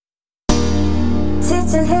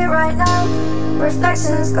Sitting here right now,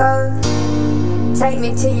 reflections go. Take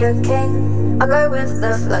me to your king, I'll go with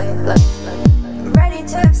the flow. I'm ready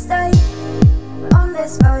to abstain on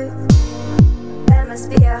this boat. There must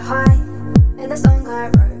be a high in the song I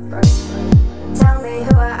wrote. Tell me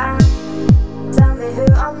who I am, tell me who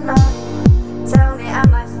I'm not. Tell me,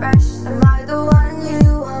 am I fresh, am I the one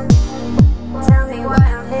you want? Tell me why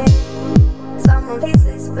I'm here, someone please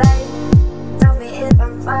explain. Tell me if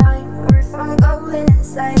I'm fine or if I'm going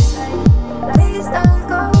insane. Please don't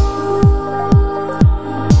go.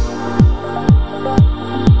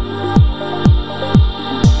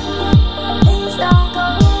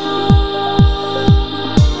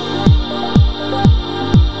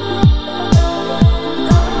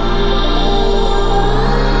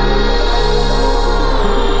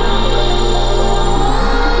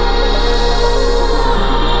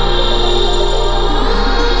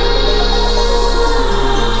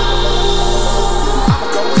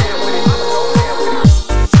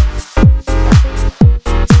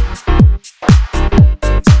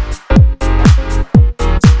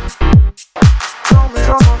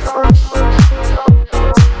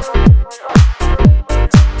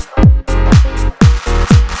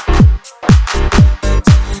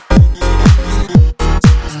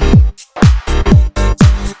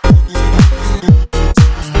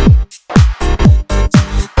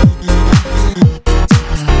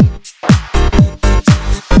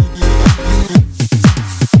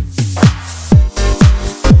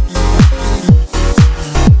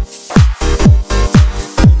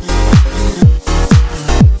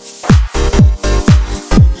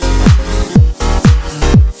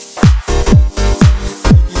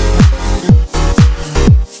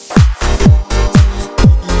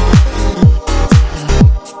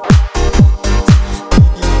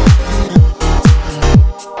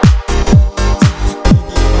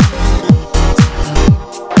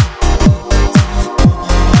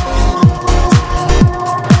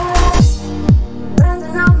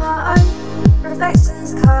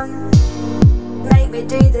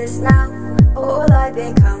 Do this now, or will I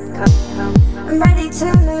become? I'm ready to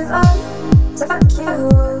move on, so fuck you.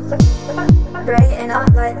 Rating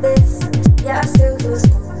up like this, yeah, I still feel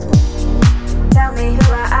small.